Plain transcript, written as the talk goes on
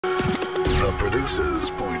producer's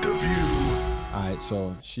point of view. All right,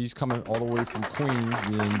 so she's coming all the way from Queens.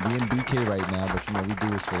 We in BK right now, but you know we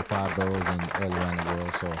do this for the 5 boroughs and all around the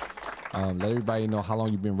world. So let everybody know how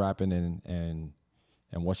long you've been rapping and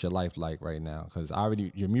what's your life like right now. Because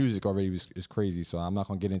your music already is crazy. So I'm not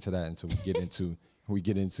gonna get into that until we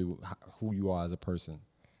get into who you are as a person.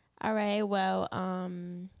 All right. Well,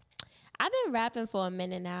 I've been rapping for a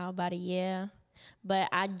minute now, about a year, but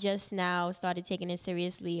I just now started taking it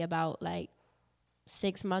seriously about like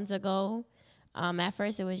 6 months ago. At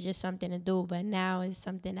first it was just something to do, but now it's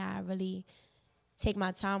something I really take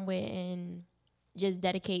my time with and just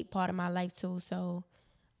dedicate part of my life to. So,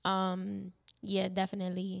 yeah,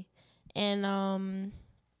 definitely. And I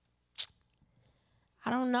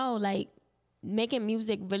don't know, like making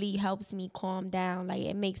music really helps me calm down. Like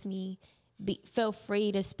it makes me feel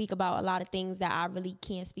free to speak about a lot of things that I really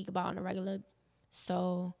can't speak about on a regular.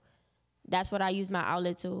 So that's what I use my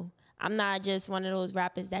outlet to. I'm not just one of those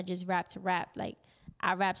rappers that just rap to rap. Like,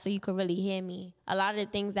 I rap so you could really hear me. A lot of the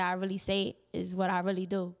things that I really say is what I really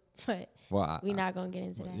do. But we're not going to get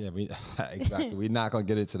into that. Yeah, exactly. We're not going to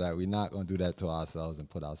get into that. We're not going to do that to ourselves and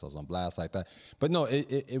put ourselves on blast like that. But no,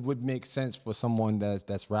 it would make sense for someone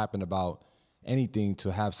that's rapping about anything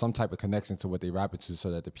to have some type of connection to what they rapping to so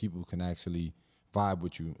that the people can actually vibe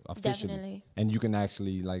with you officially. Definitely. And you can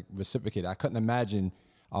actually, like, reciprocate. I couldn't imagine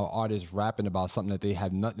artists rapping about something that they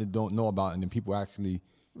have nothing, don't know about, and then people actually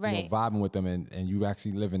vibing with them, and you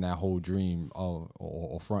actually living that whole dream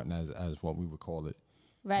or fronting as what we would call it.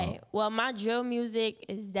 Right. Well, my drill music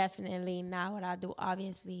is definitely not what I do,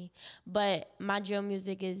 obviously, but my drill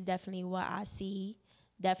music is definitely what I see,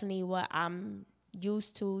 definitely what I'm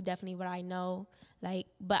used to, definitely what I know. Like,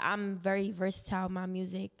 but I'm very versatile in my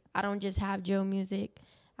music. I don't just have drill music.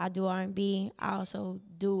 I do R&B. I also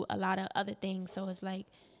do a lot of other things. So it's like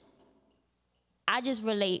I just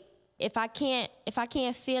relate. If I can't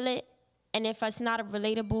feel it, and if it's not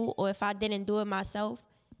relatable, or if I didn't do it myself,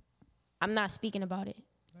 I'm not speaking about it.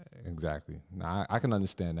 Exactly. Nah, I can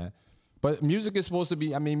understand that. But music is supposed to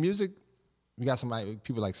be. I mean, music. We got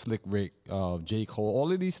people like Slick Rick, J. Cole,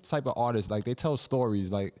 all of these type of artists. Like they tell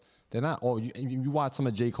stories. Like they're not all. You watch some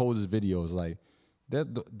of J. Cole's videos. Like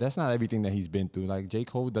that's not everything that he's been through. Like J.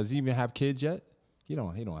 Cole, does he even have kids yet? He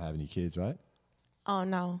don't have any kids, right? Oh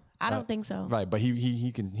no, I don't think so. Right, but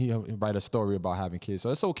he can write a story about having kids,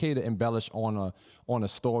 so it's okay to embellish on a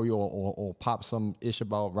story or pop some ish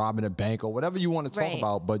about robbing a bank or whatever you want to talk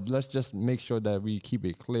about. But let's just make sure that we keep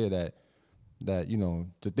it clear that you know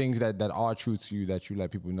the things that are true to you, that you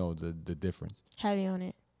let people know the difference. Heavy on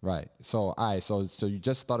it. Right. So all right. So you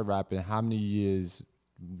just started rapping. How many years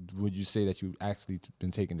would you say that you actually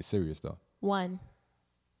been taking it serious though? 1.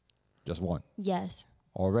 Just 1. Yes.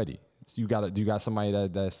 Already. So do you got somebody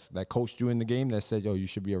that coached you in the game that said, yo, you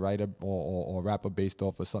should be a writer or a rapper based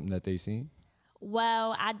off of something that they seen?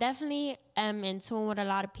 Well, I definitely am in tune with a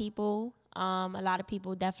lot of people. A lot of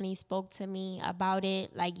people definitely spoke to me about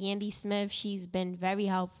it. Like Yandy Smith, she's been very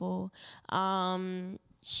helpful.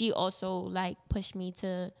 She also like pushed me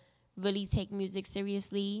to really take music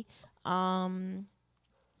seriously. Who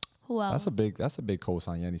else? That's a big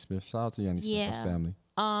co-sign, Yandy Smith. Shout out to Yandy Smith, his family.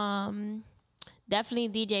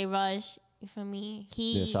 Definitely DJ Rush, for me.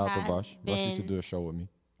 Shout out to Rush. Rush used to do a show with me.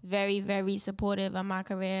 Very, very supportive of my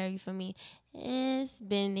career, you feel me? It's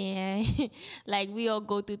been there. Like, we all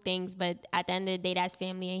go through things, but at the end of the day, that's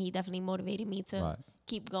family, and he definitely motivated me to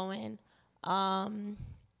keep going. Also,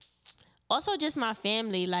 just my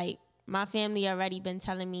family. Like, my family already been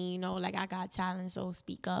telling me, you know, like, I got talent, so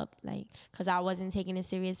speak up. Like, because I wasn't taking it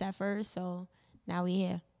serious at first, so now we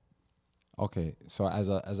here. Okay, so as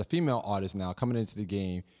a female artist now coming into the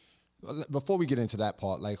game, before we get into that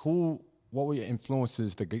part, like what were your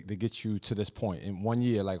influences to get you to this point in 1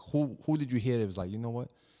 year? Like who did you hear that was like, you know what,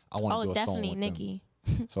 I want to do a song with definitely Nicki.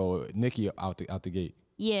 So Nicki out the gate.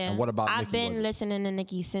 Yeah. And what about Nicki? I've been listening to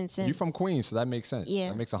Nicki since. You're from Queens, so that makes sense. Yeah.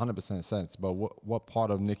 That makes 100% sense. But what part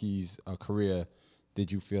of Nicki's career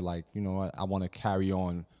did you feel like, you know what, I want to carry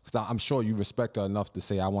on? Because I'm sure you respect her enough to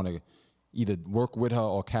say I want to either work with her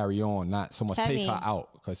or carry on, not so much take her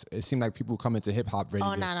out, because it seemed like people come into hip hop ready.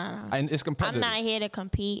 Oh, no. And it's competitive. I'm not here to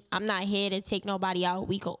compete. I'm not here to take nobody out.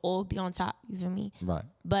 We could all be on top. You feel me? Right.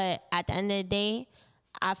 But at the end of the day,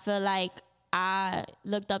 I feel like I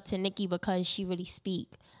looked up to Nicki because she really speak.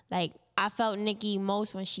 Like, I felt Nicki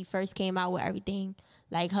most when she first came out with everything.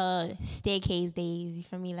 Like her staircase days, you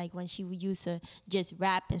feel me? Like when she used to just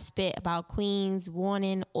rap and spit about Queens,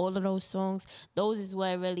 Warning, all of those songs. Those is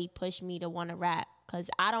what really pushed me to want to rap. Because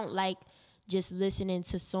I don't like just listening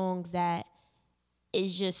to songs that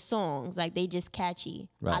is just songs. Like they just catchy.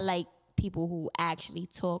 Right. I like people who actually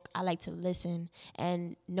talk. I like to listen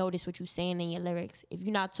and notice what you're saying in your lyrics. If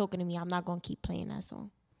you're not talking to me, I'm not gonna keep playing that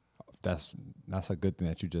song. That's a good thing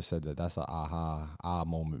that you just said that. That's a aha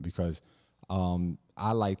moment, because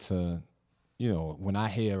I like to, when I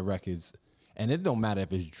hear records, and it don't matter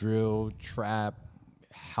if it's drill, trap,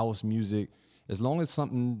 house music, as long as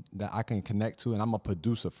something that I can connect to, and I'm a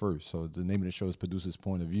producer first. So the name of the show is Producer's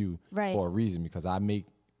Point of View for a reason, because I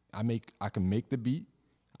can make the beat,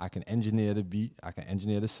 I can engineer the beat, I can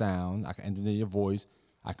engineer the sound, I can engineer your voice,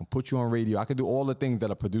 I can put you on radio, I can do all the things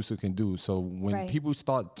that a producer can do. So when people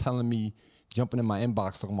start telling me, jumping in my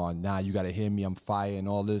inbox talking about, nah, you gotta hear me, I'm fire and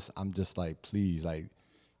all this, I'm just like, please, like,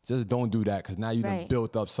 just don't do that, because now you done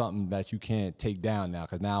built up something that you can't take down now,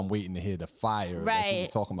 because now I'm waiting to hear the fire that you was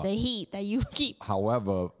talking about. The heat that you keep.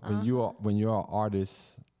 However, when you're an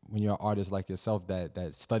artist, like yourself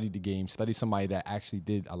that studied the game, studied somebody that actually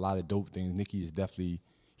did a lot of dope things. Nikki is definitely,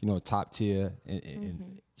 top tier,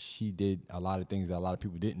 and she did a lot of things that a lot of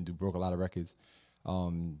people didn't do, broke a lot of records.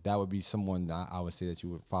 That would be someone I would say that you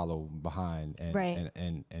would follow behind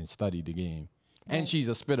and study the game. And she's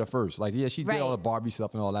a spitter first. Like, yeah, she did all the Barbie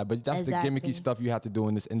stuff and all that, but that's the gimmicky stuff you have to do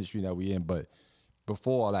in this industry that we in. But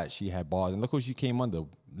before all that, she had bars. And look who she came under: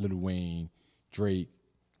 Lil Wayne, Drake.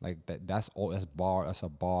 Like, that's a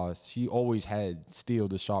bar. She always had steel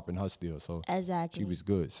to sharpen her steel. So she was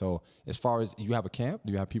good. So as far as, you have a camp,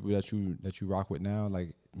 do you have people that you rock with now, like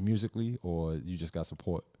musically, or you just got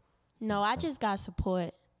support? No, I just got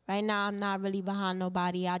support. Right now, I'm not really behind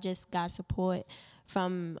nobody. I just got support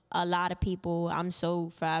from a lot of people. I'm so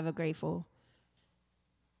forever grateful.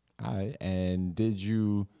 All right. And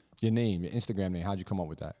your name, your Instagram name, how'd you come up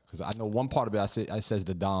with that? Because I know one part of it, I says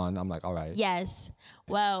the Don. I'm like, all right. Yes.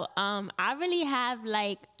 Well, I really have,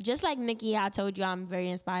 just like Nikki, I told you I'm very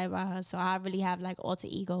inspired by her. So I really have alter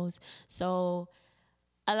egos. So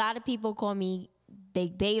a lot of people call me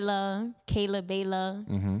Big Bayla, Kayla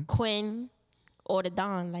Bayla, Quinn, or the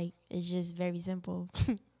Don. It's just very simple.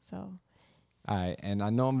 So. All right, and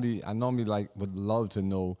I normally would love to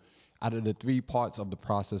know, out of the three parts of the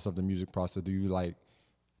process, of the music process, do you like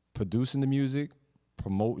producing the music,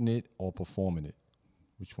 promoting it, or performing it?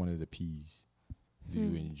 Which one of the P's do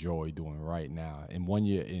you enjoy doing right now? And 1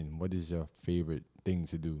 year in, what is your favorite thing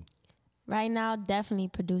to do? Right now, definitely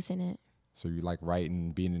producing it. So you like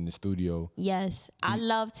writing, being in the studio? Yes, I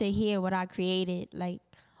love to hear what I created.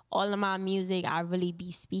 All of my music, I really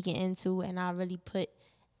be speaking into, and I really put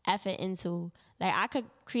effort into. I could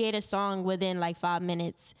create a song within 5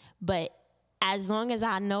 minutes, but as long as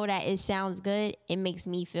I know that it sounds good, it makes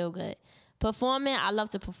me feel good. Performing, I love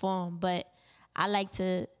to perform, but I like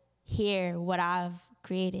to hear what I've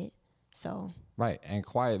created. So right, and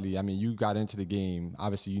quietly, I mean, you got into the game.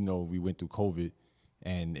 Obviously, we went through COVID,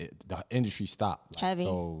 and the industry stopped. Heavy.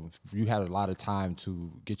 So you had a lot of time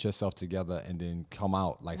to get yourself together and then come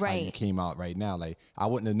out how you came out right now. I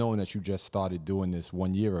wouldn't have known that you just started doing this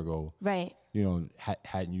 1 year ago. Right.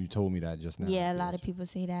 Hadn't you told me that just now. Yeah, a lot of people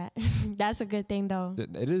say that. That's a good thing, though.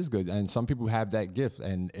 It is good, and some people have that gift,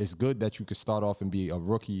 and it's good that you could start off and be a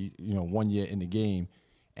rookie, 1 year in the game,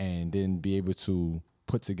 and then be able to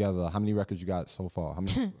put together. How many records you got so far? How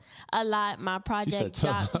many? A lot. My project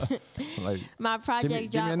dropped. My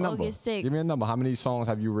project dropped August 6th. Give me a number. How many songs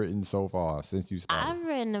have you written so far since you started? I've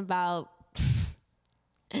written about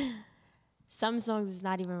some songs is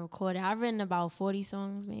not even recorded. I've written about 40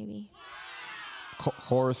 songs, maybe.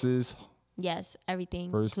 Choruses. Yes,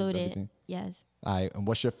 everything Verses, included. everything? Yes. All right. And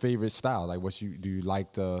what's your favorite style? Do you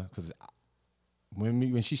like the? Because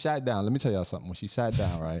when she sat down, let me tell y'all something. When she sat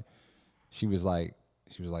down, right, she was like,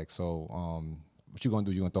 so, what you gonna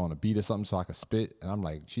do? You gonna throw on a beat or something so I can spit? And I'm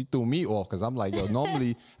like, she threw me off, because I'm like, yo,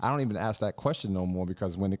 normally I don't even ask that question no more,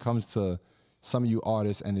 because when it comes to some of you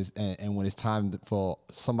artists and when it's time for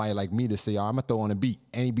somebody like me to say, I'm gonna throw on a beat,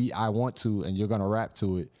 any beat I want to, and you're gonna rap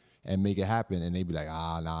to it and make it happen, and they be like,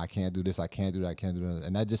 nah, I can't do this, I can't do that, I can't do that,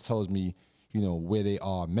 and that just tells me, where they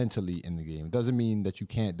are mentally in the game. It doesn't mean that you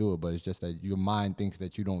can't do it, but it's just that your mind thinks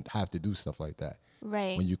that you don't have to do stuff like that.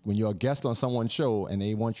 Right. When you're a guest on someone's show and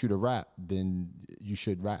they want you to rap, then you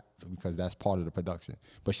should rap, because that's part of the production.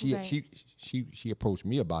 But she approached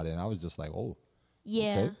me about it, and I was just like, oh.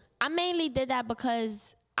 Yeah. Okay. I mainly did that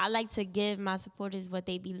because I like to give my supporters what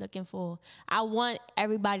they be looking for. I want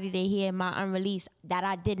everybody to hear my unreleased that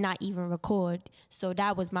I did not even record. So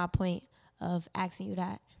that was my point of asking you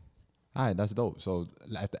that. All right, that's dope. So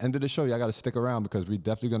at the end of the show, y'all got to stick around because we're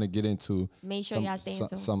definitely gonna get into Make sure y'all stay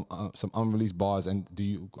tuned. some unreleased bars. And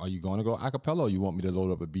are you going to go acapella, or you want me to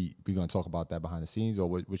load up a beat? We gonna talk about that behind the scenes, or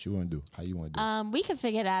what you want to do? How you want to do? We can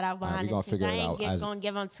figure that out behind the scenes. I ain't gonna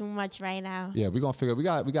give them too much right now. Yeah, we're gonna figure. We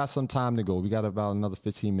got some time to go. We got about another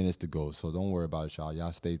 15 minutes to go. So don't worry about it, y'all.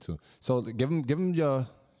 Y'all stay tuned. So give them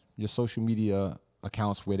your social media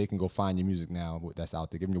accounts where they can go find your music now that's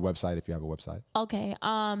out there. Give them your website if you have a website. Okay.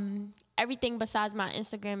 Everything besides my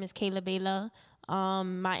Instagram is Kayla Bayla.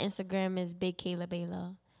 My Instagram is Big Kayla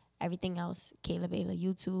Bayla. Everything else, Kayla Bayla.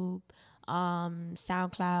 YouTube,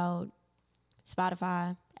 SoundCloud,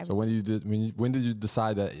 Spotify. Everything. So when did you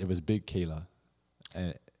decide that it was Big Kayla?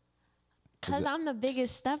 Cause I'm the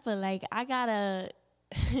biggest stepper. Like I gotta.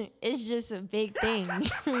 It's just a big thing.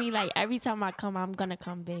 Like every time I come, I'm gonna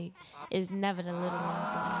come big. It's never the little one.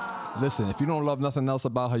 So. Listen, if you don't love nothing else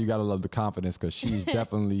about her, you gotta love the confidence because she's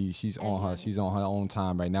definitely she's on her own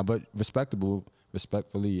time right now. But respectfully,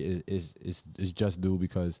 is just due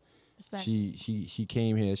because she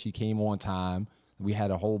came here. She came on time. We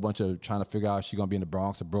had a whole bunch of trying to figure out if she's gonna be in the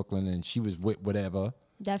Bronx or Brooklyn, and she was with whatever.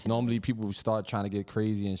 Definitely. Normally, people start trying to get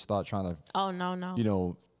crazy and start trying to. Oh no. You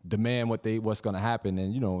know. Demand what's going to happen,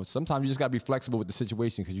 and sometimes you just got to be flexible with the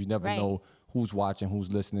situation because you never know who's watching,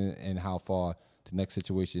 who's listening, and how far the next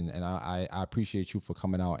situation. And I appreciate you for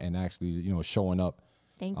coming out and actually showing up.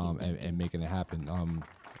 Thank you. And making it happen.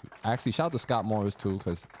 Actually, shout out to Scott Morris too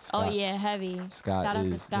because heavy.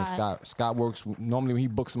 Scott works normally when he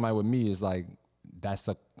books somebody with me. Is like that's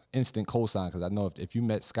a instant cosign because I know if you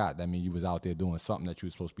met Scott, that means you was out there doing something that you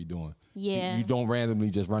were supposed to be doing. Yeah, you don't randomly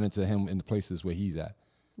just run into him in the places where he's at.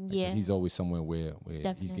 Yeah, he's always somewhere where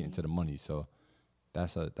he's getting to the money. So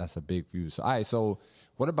that's a big view. So all right, so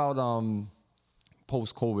what about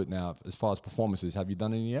post COVID now as far as performances? Have you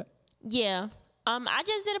done any yet? Yeah, I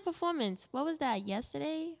just did a performance. What was that?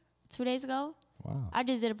 Yesterday, 2 days ago. Wow. I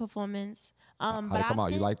just did a performance. How'd it come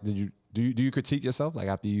out? Do you critique yourself like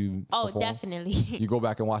after you? Oh, perform? Definitely. You go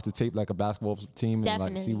back and watch the tape like a basketball team and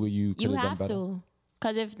like see where you could have done better. You have to,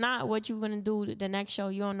 because if not, what you gonna do the next show?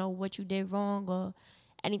 You don't know what you did wrong or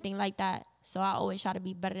anything like that. So I always try to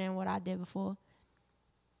be better than what I did before.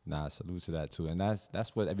 Nah, salute to that too, and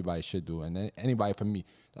that's what everybody should do. And anybody, for me,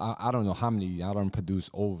 I don't know how many. I done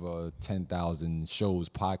produced over 10,000 shows,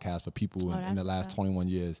 podcasts for people in the last 21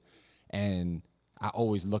 years, and I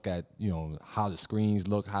always look at how the screens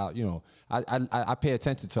look, how I pay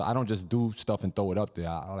attention to. I don't just do stuff and throw it up there.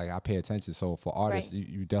 I pay attention. So for artists,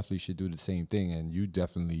 you definitely should do the same thing, and you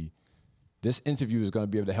definitely. This interview is going to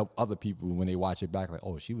be able to help other people when they watch it back. Like,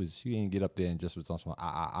 oh, she didn't get up there and just was on some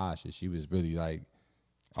shit. She was really like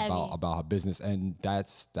about her business, and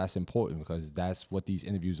that's important because that's what these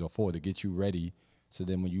interviews are for, to get you ready. So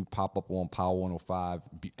then when you pop up on Power 105,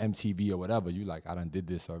 MTV or whatever, you like, I done did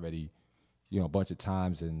this already, a bunch of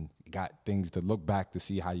times and got things to look back to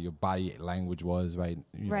see how your body language was, right?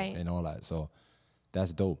 And all that. So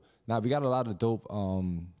that's dope. Now we got a lot of dope.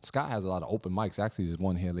 Scott has a lot of open mics. Actually, there's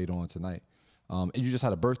one here later on tonight. And you just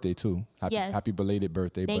had a birthday too. Happy belated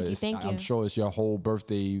birthday. Thank you. I'm sure it's your whole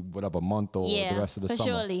birthday, whatever month or the rest of the summer.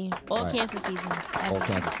 Surely. All cancer season. All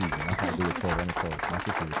cancer season. That's how I do it. Taurus. I'm a Taurus. My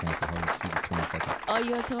sister's a Cancer. She's the 22nd. Oh,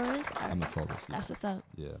 you're a Taurus? I'm a Taurus. That's what's up.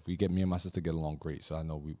 Yeah, me and my sister get along great, so I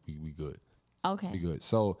know we good. Okay. We good.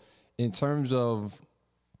 So in terms of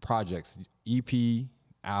projects, EP,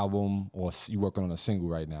 album, or you working on a single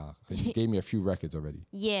right now? Because you gave me a few records already.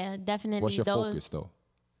 Yeah, definitely. What's your focus though?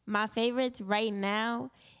 My favorites right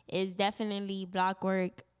now is definitely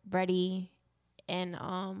Blockwork, Brady, and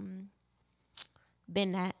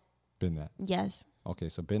Been That. Been That. Yes. Okay,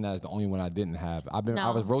 so Been That is the only one I didn't have. I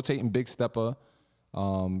was rotating Big Stepper.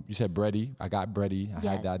 You said Brady. I got Brady. I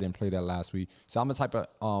had that. I didn't play that last week. So I'm the type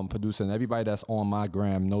of producer, and everybody that's on my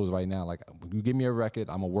gram knows right now, like, you give me a record,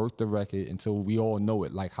 I'm going to work the record until we all know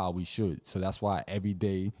it like how we should. So that's why every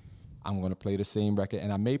day I'm going to play the same record,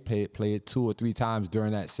 and I may play it 2 or 3 times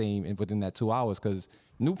during that same, and within that 2 hours, because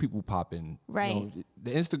new people pop in. Right.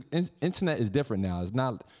 The internet is different now. It's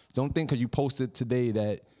not, don't think because you posted today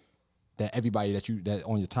that everybody that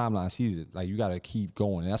on your timeline sees it. Like, you got to keep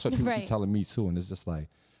going. And that's what people keep telling me too. And it's just like,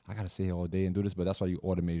 I got to sit here all day and do this. But that's why you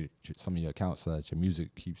automated some of your accounts so that your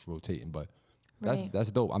music keeps rotating. But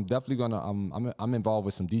that's dope. I'm definitely going to, I'm involved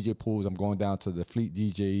with some DJ pools. I'm going down to the Fleet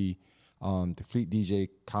DJ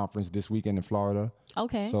conference this weekend in Florida.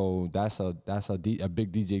 Okay. So that's a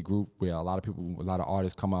big DJ group where a lot of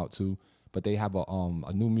artists come out to. But they have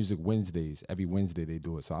a new music Wednesdays. Every Wednesday they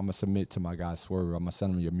do it. So I'm going to submit to my guy Swerve. I'm going to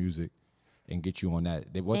send him your music and get you on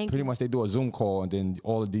that. Pretty much they do a Zoom call, and then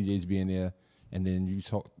all the DJs be in there, and then you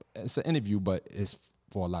talk. It's an interview, but it's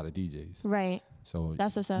for a lot of DJs. Right. So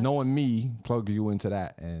that's what's up. Knowing me plugs you into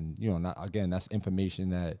that, and that's information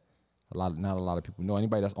that not a lot of people know.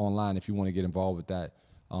 Anybody that's online, if you want to get involved with that,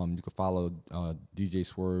 you can follow DJ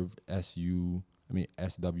Swerve SWURV,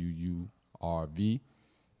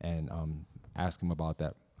 and ask him about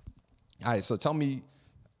that. All right, so tell me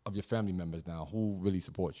of your family members now. Who really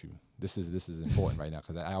supports you? This is important right now,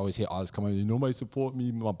 because I always hear artists coming in, nobody support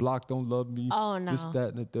me, my block don't love me. Oh, no. This, that,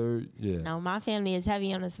 and the third. Yeah. No, my family is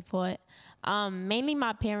heavy on the support. Mainly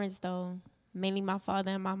my parents, though. Mainly my father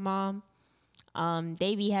and my mom.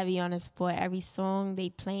 They be heavy on the support. Every song they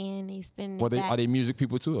playing, they spinning. Are they music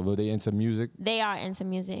people too? Or were they into music? They are into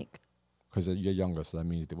music. Because you're younger, so that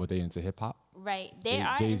means were they into hip hop? Right, they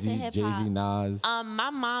are into hip hop. Jay-Z, Nas. My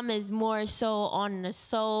mom is more so on the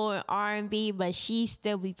soul and R&B, but she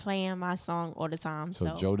still be playing my song all the time.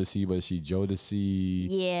 So Jodeci, was she Jodeci?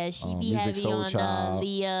 Yeah, she be heavy on the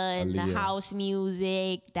Aaliyah and the house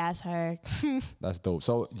music. That's her. That's dope.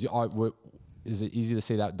 So is it easy to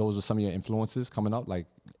say that those were some of your influences coming up, like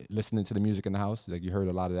listening to the music in the house? Like you heard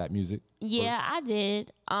a lot of that music? Yeah, I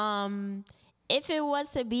did. If it was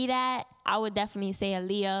to be that, I would definitely say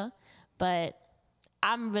Aaliyah, but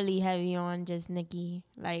I'm really heavy on just Nicki.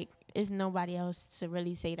 Like, it's nobody else to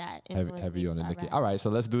really say that. Heavy on the Nicki. All right, so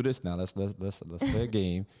let's do this now. Let's play a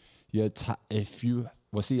game. I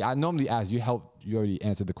normally ask you. You already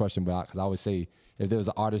answered the question, but because I would say if there was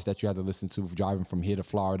an artist that you had to listen to driving from here to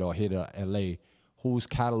Florida or here to LA, whose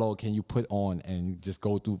catalog can you put on and just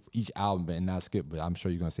go through each album and not skip? But I'm sure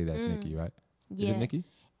you're gonna say that's Nicki, right? Yeah. Is it Nicki?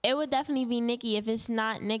 It would definitely be Nicki. If it's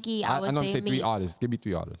not Nicki, I would say 3 artists. Give me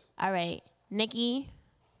 3 artists. All right. Nicki,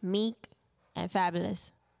 Meek, and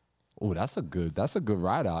Fabulous. Oh, that's a good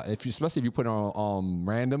ride out. Especially if you put it on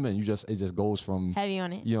random and it just goes from heavy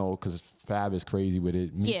on it. Because Fab is crazy with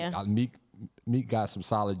it. Meek got some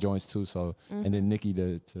solid joints too. So and then Nicki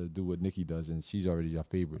to do what Nicki does, and she's already your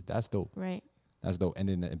favorite. That's dope. Right. That's dope. And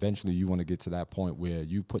then eventually you want to get to that point where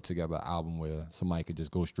you put together an album where somebody could just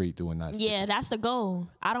go straight through and not skip it. That's the goal.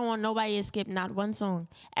 I don't want nobody to skip not one song.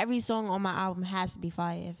 Every song on my album has to be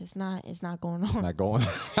fire. If it's not, it's not going on. It's not going.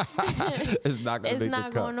 It's not going to make the cut. It's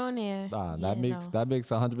not going on there. Nah, that makes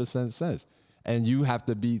 100% sense. And you have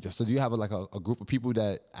to be. So do you have a group of people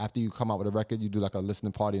that after you come out with a record, you do like a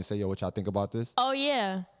listening party and say, yo, what y'all think about this? Oh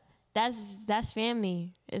yeah, that's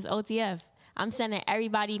family. It's OTF. I'm sending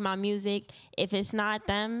everybody my music. If it's not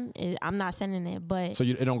them, I'm not sending it. But so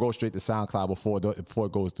it don't go straight to SoundCloud before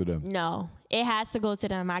it goes to them. No, it has to go to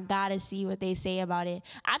them. I gotta see what they say about it.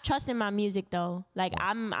 I trust in my music though. Like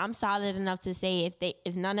I'm solid enough to say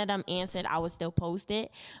if none of them answered, I would still post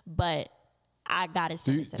it. But I gotta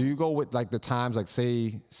see. Do you go with like the times, like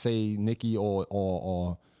say Nicki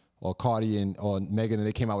or Cardi or Megan, and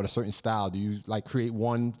they came out with a certain style? Do you like create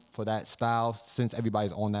one for that style since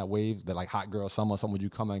everybody's on that wave, that like Hot Girl Summer or something? Would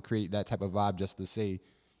you come and create that type of vibe just to say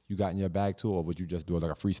you got in your bag too, or would you just do it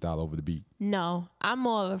like a freestyle over the beat? No, I'm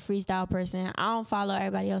more of a freestyle person. I don't follow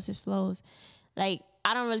everybody else's flows. Like,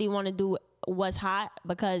 I don't really want to do what's hot,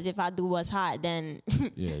 because if I do what's hot, then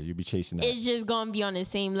yeah, you'll be chasing that. It's just gonna be on the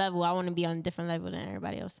same level. I want to be on a different level than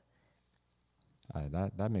everybody else. All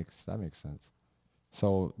right, that makes sense.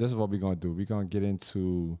 So this is what we're gonna do. We're gonna get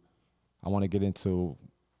into. I want to get into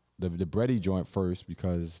the bready joint first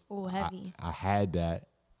because I had that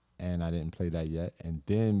and I didn't play that yet, and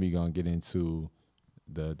then we're gonna get into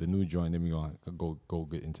the new joint. Then we're gonna go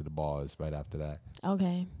get into the bars right after that.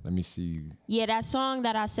 Okay. Let me see. Yeah, that song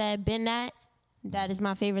that I said, "Been that is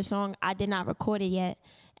my favorite song. I did not record it yet,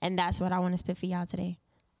 and that's what I want to spit for y'all today.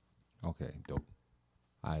 Okay, dope.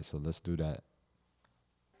 All right, so let's do that.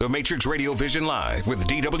 The Matrix Radio Vision Live with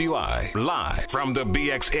DWI, live from the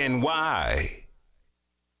BXNY.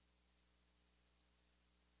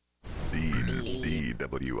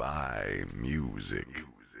 DWI Music.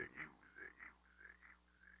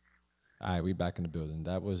 All right, we back in the building.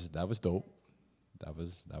 That was dope. That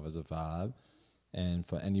was a vibe. And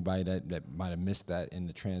for anybody that might have missed that in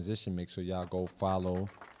the transition, make sure y'all go follow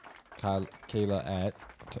Kayla at.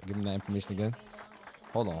 Give me that information again.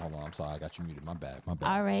 Hold on. I'm sorry, I got you muted. My bad.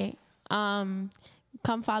 All right. Come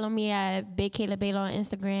follow me at Big Kayla Bayla on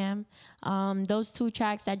Instagram. Those 2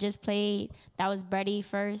 tracks I just played, that was Bready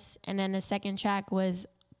first, and then the second track was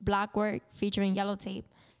Blockwork featuring Yellow Tape.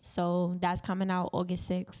 So that's coming out August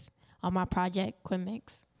 6th on my project, Quinn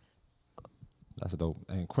Mix. That's dope.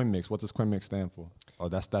 And Quinn Mix, what does Quinn Mix stand for? Oh,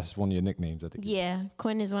 that's one of your nicknames, I think. Yeah,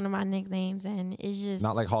 Quinn is one of my nicknames, and it's just...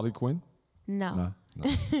 Not like Harley Quinn? No.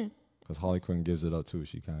 Because Harley Quinn gives it up too.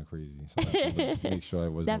 She kind of crazy. So I make sure it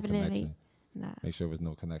was no connection. Nah. Make sure there was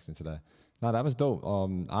no connection to that. No, that was dope.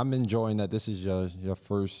 I'm enjoying that this is your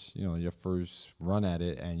first, your first run at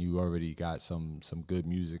it, and you already got some good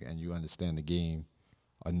music, and you understand the game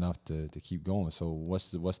enough to keep going. So what's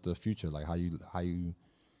the future like? How you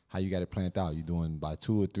got it planned out? You doing by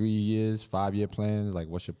 2 or 3 years, 5-year plans? Like,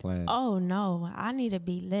 what's your plan? Oh no, I need to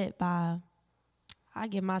be lit by. I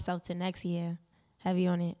give myself to next year, heavy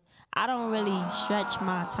on it. I don't really stretch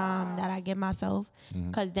my time that I give myself,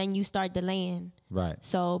 because then you start delaying. Right.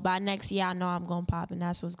 So by next year, I know I'm gonna pop, and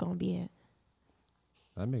that's what's gonna be it.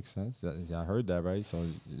 That makes sense. I heard that, right? So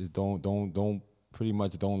don't pretty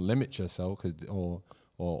much don't limit yourself,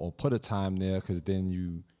 or put a time there, because then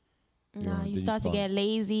you start to get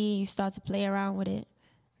lazy. You start to play around with it.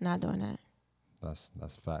 Not doing that.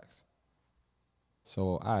 That's facts.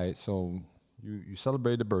 So all right, so you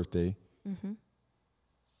celebrated the birthday. Mm-hmm.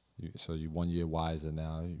 So you 1 year wiser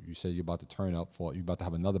now. You said you're about to turn up for. You're about to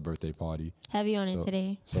have another birthday party. Heavy on it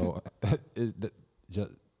today. So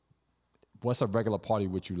what's a regular party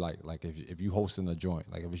with you like? Like if you hosting a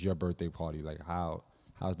joint, like if it's your birthday party, like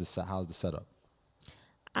how's the setup?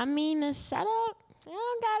 I mean, the setup, it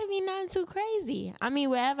don't gotta be nothing too crazy. I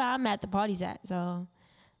mean, wherever I'm at, the party's at. So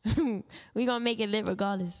we gonna make it lit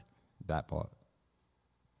regardless. That part.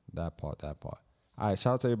 All right,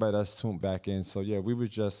 shout out to everybody that's tuned back in. So yeah, we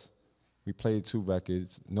played 2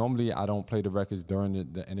 records. Normally I don't play the records during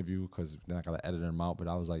the interview, because then I gotta edit them out. But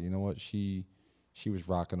I was like, you know what, she was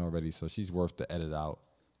rocking already, so she's worth the edit out,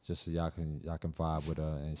 just so y'all can vibe with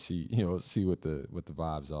her and see what the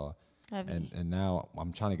vibes are. And now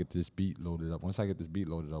I'm trying to get this beat loaded up. Once I get this beat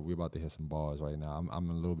loaded up, we're about to hit some bars right now. I'm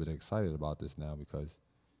a little bit excited about this now because.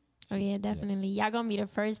 Oh yeah, definitely. Yeah. Y'all gonna be the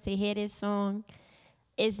first to hear this song.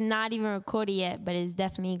 It's not even recorded yet, but it's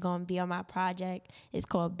definitely gonna be on my project. It's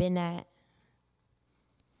called Been That.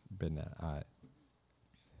 Been That. All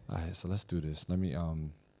right. So let's do this. Let me I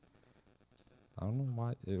don't know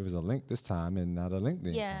why it was a link this time, and now the link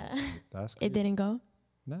didn't. Yeah. That's crazy. It didn't go?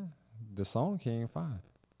 Nah, the song came fine,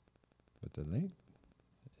 but the link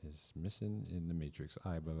is missing in the matrix.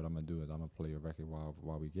 All right, but what I'm gonna do is I'm gonna play a record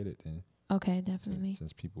while we get it then. Okay, definitely.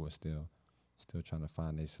 Since people are still trying to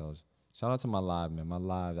find themselves. Shout out to my live, man. My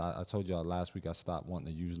live, I told y'all last week I stopped wanting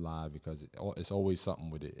to use live because it's always something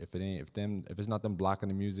with it. If it's not them blocking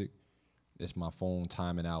the music, it's my phone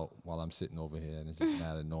timing out while I'm sitting over here, and it's just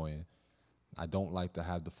mad annoying. I don't like to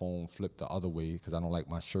have the phone flipped the other way because I don't like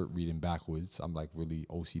my shirt reading backwards. I'm like really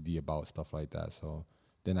OCD about stuff like that. So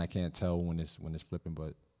then I can't tell when it's flipping,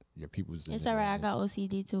 but your people's. It's all right. I got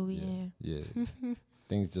OCD too. Yeah.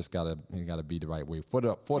 Things just gotta be the right way for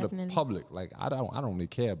the public. Like I don't really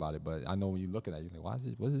care about it, but I know when you look at it, you're like,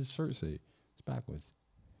 what does this shirt say? It's backwards.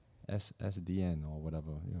 SDN or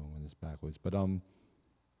whatever, when it's backwards. But all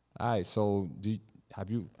right. So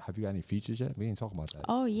have you got any features yet? We ain't talking about that.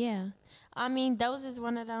 Oh yeah, I mean those is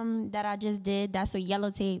one of them that I just did. That's a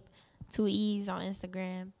Yellow Tape, 2 E's on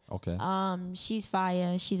Instagram. Okay. She's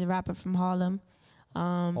fire. She's a rapper from Harlem.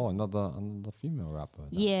 Another female rapper.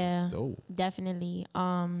 Yeah, dope. Definitely.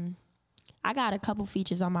 I got a couple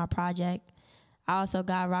features on my project. I also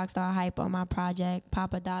got Rockstar Hype on my project,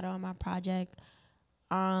 Papa Dada on my project.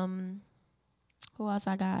 Who else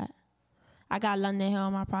I got? I got London Hill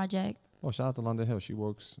on my project. Oh, shout out to London Hill. She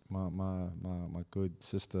works my good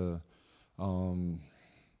sister. Why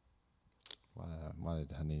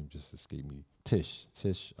did her name just escape me? Tish.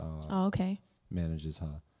 Okay. Manages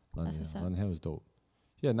her. London Hill is dope.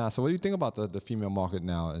 Yeah, so what do you think about the female market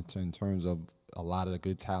now in terms of a lot of the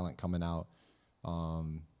good talent coming out?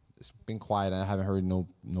 It's been quiet. I haven't heard no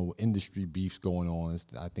industry beefs going on.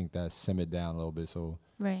 I think that's simmered down a little bit. So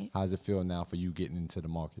right. How does it feel now for you getting into the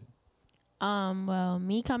market? Well,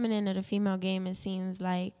 me coming into the female game, it seems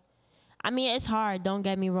like, I mean, it's hard. Don't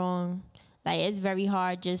get me wrong. Like, it's very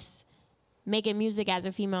hard just making music as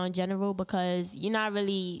a female in general because you're not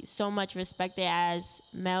really so much respected as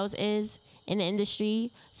males is in the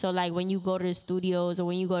industry. So like when you go to the studios or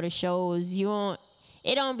when you go to shows,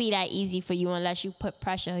 it don't be that easy for you unless you put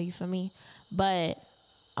pressure, you feel me? But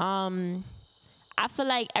I feel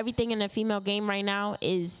like everything in the female game right now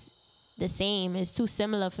is the same. It's too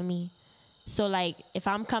similar for me. So like if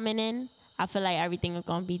I'm coming in, I feel like everything is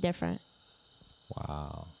gonna be different.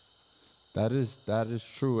 Wow. That is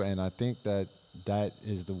true, and I think that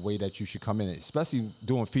is the way that you should come in. Especially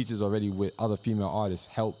doing features already with other female artists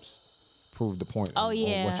helps prove the point. Oh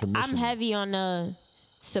yeah, I'm heavy on the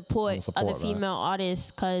support other female artists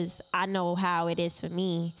because I know how it is for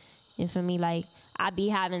me. And for me, like I be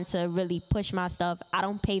having to really push my stuff. I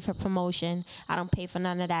don't pay for promotion. I don't pay for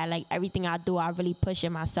none of that. Like everything I do, I really push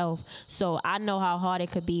it myself. So I know how hard it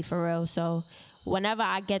could be for real. So whenever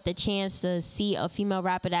I get the chance to see a female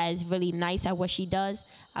rapper that is really nice at what she does,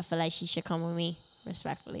 I feel like she should come with me,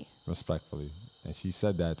 respectfully. Respectfully. And she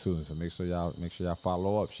said that too. So make sure y'all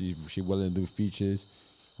follow up. She willing to do features.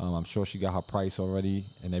 I'm sure she got her price already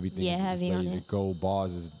and everything. Yeah, is heavy ready on to it. go.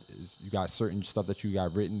 Bars is you got certain stuff that you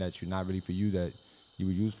got written that you're not ready for you that you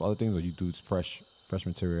would use for other things, or you do fresh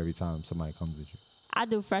material every time somebody comes with you. I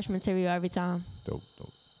do fresh material every time. Dope.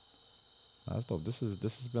 That's dope. This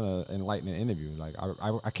has been an enlightening interview. Like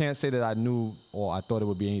I can't say that I knew or I thought it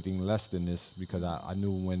would be anything less than this, because I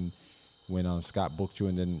knew when Scott booked you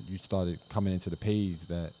and then you started coming into the page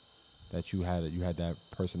that you had that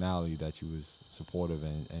personality, that you was supportive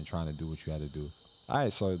and trying to do what you had to do. All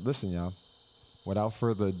right, so listen, y'all. Without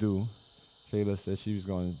further ado, Kayla said she was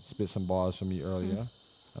going to spit some bars for me earlier,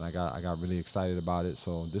 and I got really excited about it.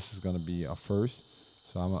 So this is going to be a first.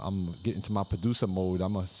 So I'm getting into my producer mode.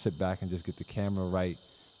 I'm gonna sit back and just get the camera right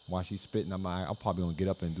while she's spitting. I'm probably gonna get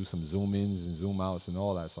up and do some zoom ins and zoom outs and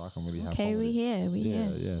all that, so I can really have fun. Okay, we here.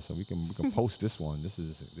 Yeah. So we can post this one. This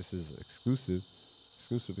is exclusive.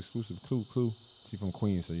 Clue. She from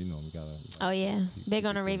Queens, so you know we gotta. Oh yeah, big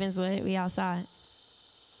on the Ravenswood. We outside.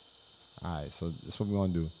 All right, so this is what we're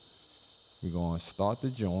gonna do. We're gonna start the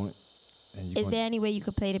joint. And is there any way you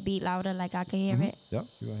could play the beat louder, like I can hear it? Yep,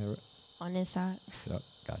 you're gonna hear it. On this side. Yep,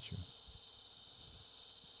 got you.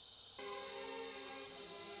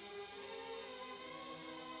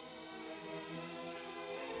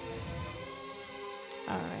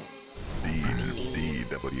 All right.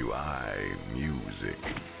 DWI music.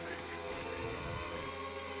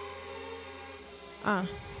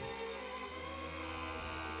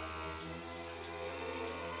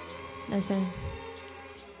 Listen.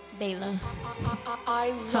 Bayla.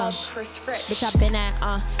 I love Chris Rich. Bitch, I been at,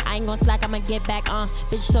 I ain't gon' slack, I'ma get back,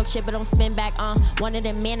 bitch, talk shit, but don't spin back, one of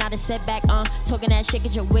them men, not a setback, talking that shit,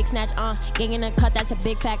 get your wig snatched, gang in a cut, that's a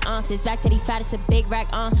big fact, this back to the fat, it's a big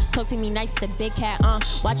rack, talk to me nice, it's a big cat,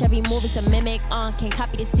 watch every move, it's a mimic, can't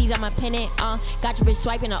copy the steez, I'ma pin it, got your bitch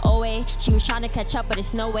swiping the OA, she was trying to catch up, but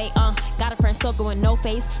it's no way, got a friend stalker with no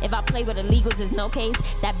face, if I play with illegals, there's no case,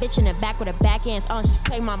 that bitch in the back with her backhands, she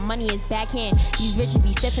play my money, is backhand, these bitches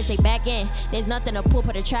be stiff, they back in. There's nothing to pull,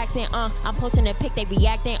 put the tracks in. I'm posting a pic, they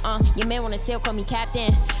reacting. Your man wanna steal, call me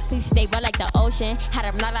captain. Please stay wet like the ocean. Had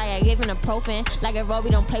him not, I gave him a profan. Like a Roby,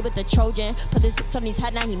 don't play with the Trojan. Put this bitch on his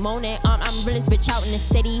head, now he moaning. I'm realest bitch out in the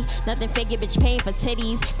city. Nothing fake, it, bitch paying for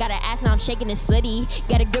titties. Got an ass, now I'm shaking the slitty.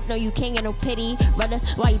 Get a grip, no, you can't get no pity. Brother,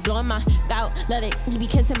 why you blowing my out? Let it, he be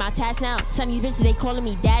kissing my tats now. Son, these bitches, they calling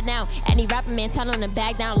me dad now. Any rapper man, tell him to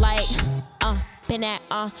back down like, been at,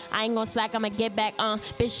 I ain't gon' slack, I'ma get back,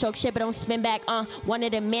 bitch talk shit but don't spin back, one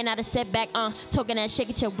of them men out of setback, talking that shit,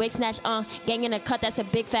 get your wig snatched, gang in a cut, that's a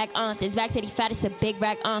big fact, this back to the fat, it's a big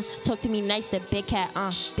rack, talk to me nice, the big cat,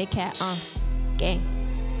 gang.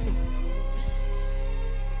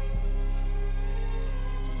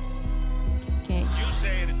 Okay.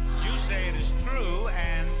 You say it is true,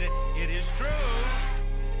 and it is true.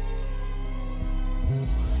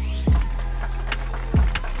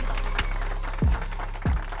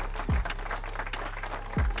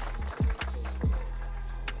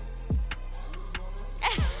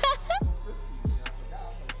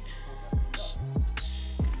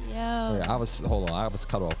 Wait, I was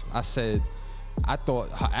cut off. I said I thought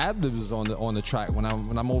her ad-libs was on the track when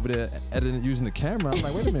I'm over there editing using the camera. I'm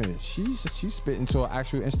like, wait a minute, she's spitting to an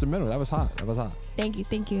actual instrumental. That was hot. Thank you.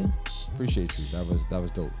 Appreciate you. That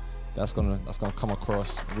was dope. That's gonna come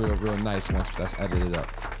across real nice once that's edited up.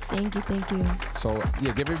 Thank you. So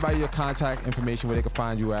yeah, give everybody your contact information where they can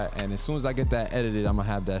find you at, and as soon as I get that edited, I'm gonna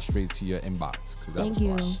have that straight to your inbox. Thank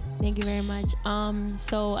you very much.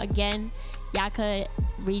 So again, y'all could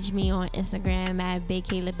reach me on Instagram at Big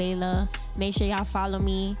Kayla Bayla. Make sure y'all follow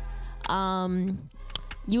me.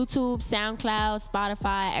 YouTube, SoundCloud,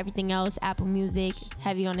 Spotify, everything else, Apple Music,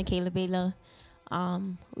 heavy on the Kayla Bayla.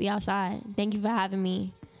 We outside. Thank you for having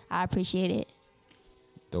me. I appreciate it.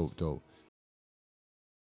 Dope.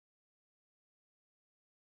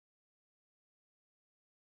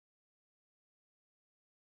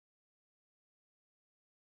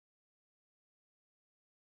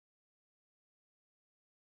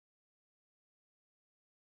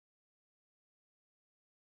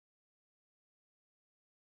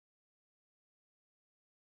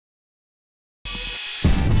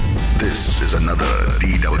 This is another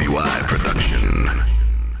DWI